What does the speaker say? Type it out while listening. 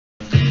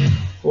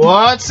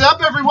What's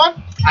up,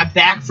 everyone? I'm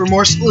back for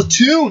more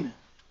Splatoon.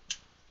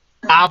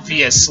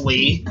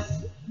 Obviously.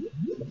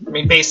 I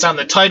mean, based on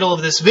the title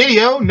of this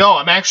video, no,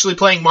 I'm actually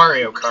playing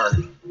Mario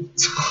Kart.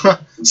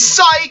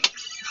 Psych!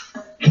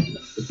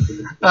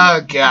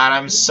 Oh god,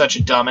 I'm such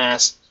a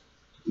dumbass.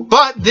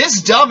 But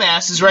this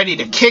dumbass is ready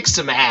to kick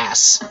some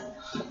ass.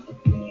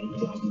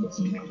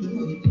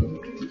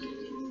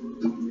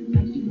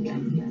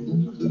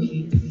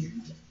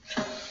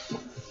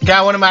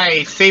 Got one of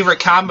my favorite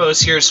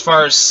combos here as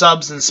far as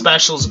subs and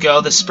specials go.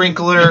 The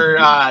Sprinkler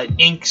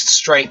Ink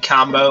Strike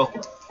combo.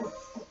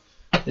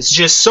 It's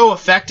just so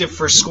effective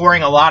for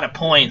scoring a lot of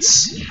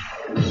points.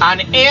 On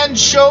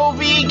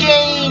Anchovy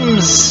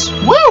Games!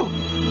 Woo!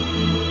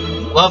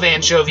 Love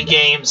Anchovy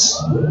Games.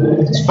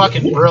 It's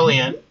fucking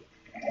brilliant.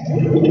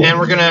 And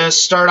we're gonna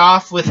start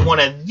off with one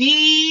of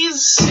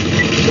these.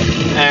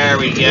 There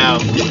we go.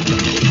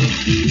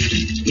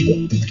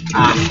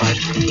 Ah, fuck.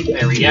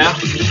 There we go.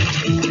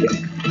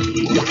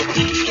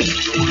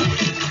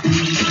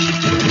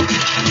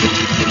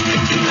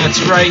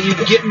 That's right, you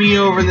get me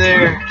over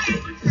there.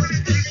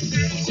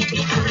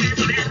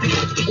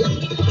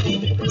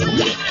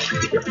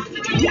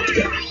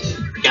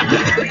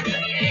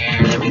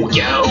 There we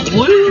go.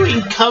 Woo,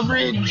 in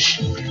coverage.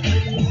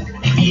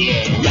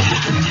 Yeah.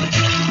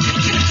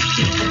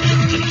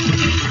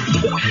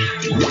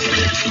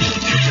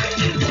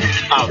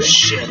 Oh,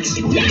 shit.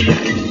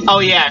 Oh,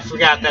 yeah, I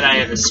forgot that I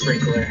had a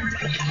sprinkler.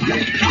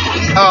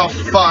 Oh,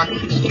 fuck.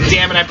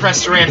 Damn it, I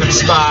pressed a random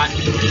spot.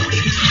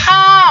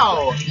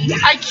 How?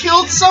 I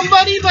killed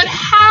somebody, but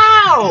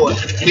how?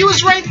 He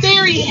was right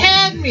there, he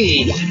had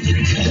me.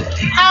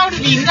 How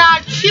did he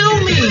not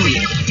kill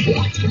me?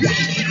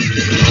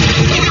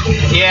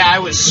 Yeah, I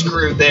was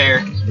screwed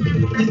there.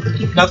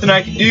 Nothing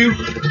I can do.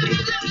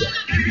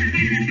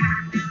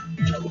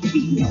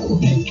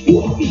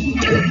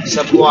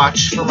 Except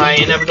watch for my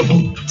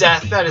inevitable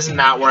death. That is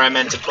not where I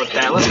meant to put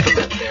that. Let's put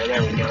that there.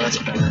 There we go. That's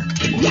better.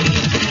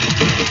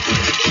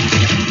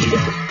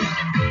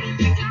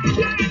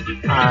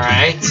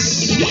 Alright.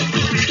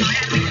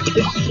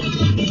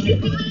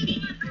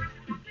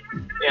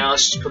 Yeah,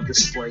 let's just put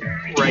this, like,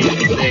 right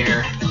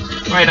there.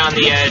 Right on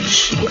the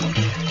edge.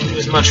 Do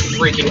as much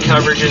freaking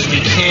coverage as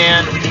we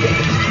can.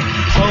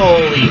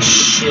 Holy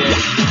shit.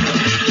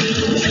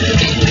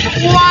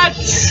 What?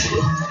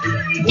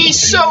 He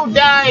so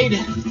died!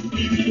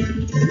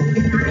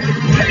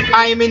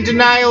 I am in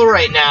denial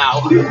right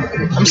now.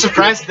 I'm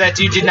surprised that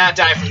dude did not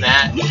die from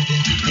that.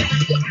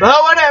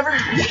 But whatever.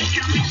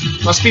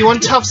 Must be one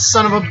tough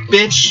son of a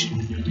bitch.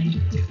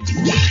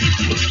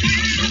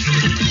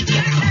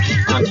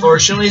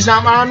 Unfortunately, he's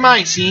not on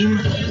my team,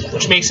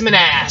 which makes him an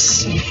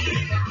ass.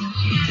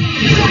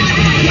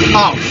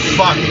 Oh,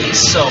 fuck me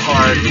so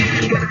hard.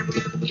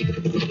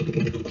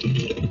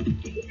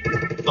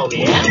 Oh,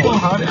 yeah? Well,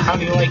 how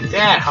do you like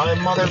that? How the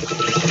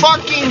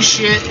motherfucking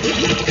shit?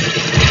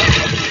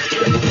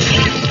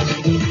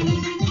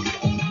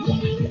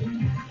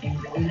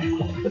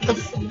 What the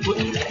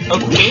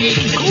okay,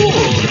 cool.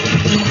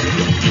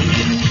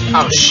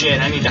 Oh, shit,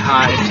 I need to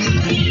hide.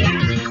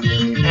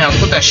 Yeah, I'll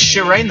put that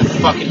shit right in the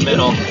fucking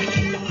middle.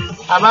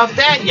 How about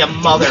that, you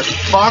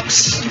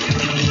motherfucks?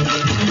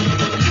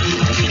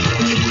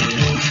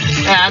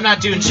 Yeah, I'm not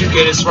doing too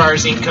good as far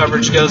as ink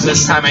coverage goes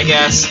this time, I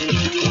guess.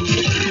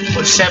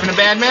 We're just having a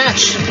bad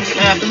match. It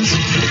happens.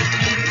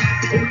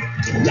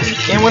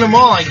 Can't win them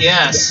all, I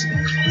guess.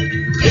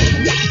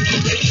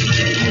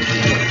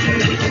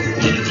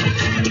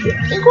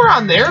 I think we're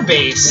on their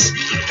base,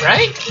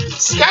 right?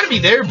 It's gotta be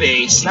their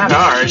base, not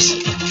ours.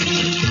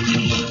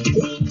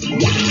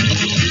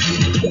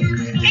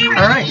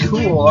 Alright,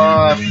 cool.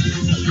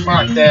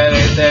 Fuck that,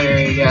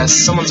 I guess.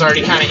 Someone's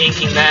already kind of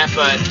inking that,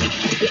 but...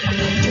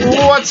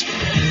 What's...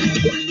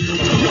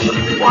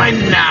 Why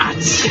not?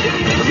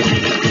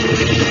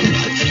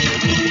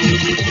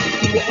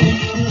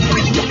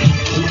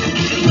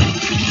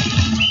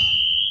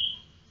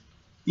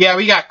 Yeah,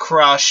 we got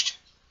crushed.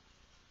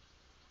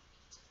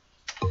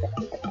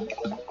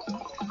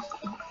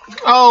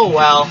 Oh,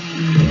 well.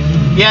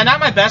 Yeah, not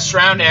my best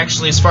round,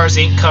 actually, as far as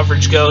ink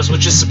coverage goes,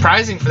 which is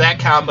surprising for that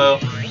combo.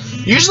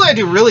 Usually I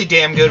do really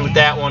damn good with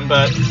that one,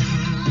 but...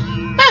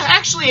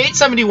 actually,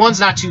 871's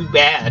not too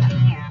bad.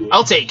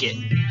 I'll take it.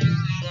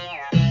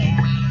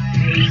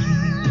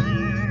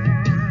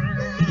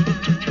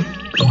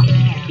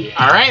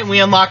 Alright, we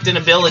unlocked an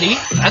ability.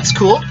 That's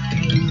cool.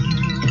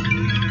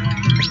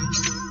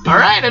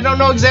 Alright, I don't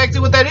know exactly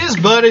what that is,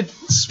 but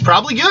it's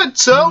probably good.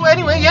 So,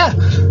 anyway, yeah.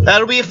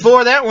 That'll be it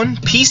for that one.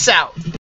 Peace out.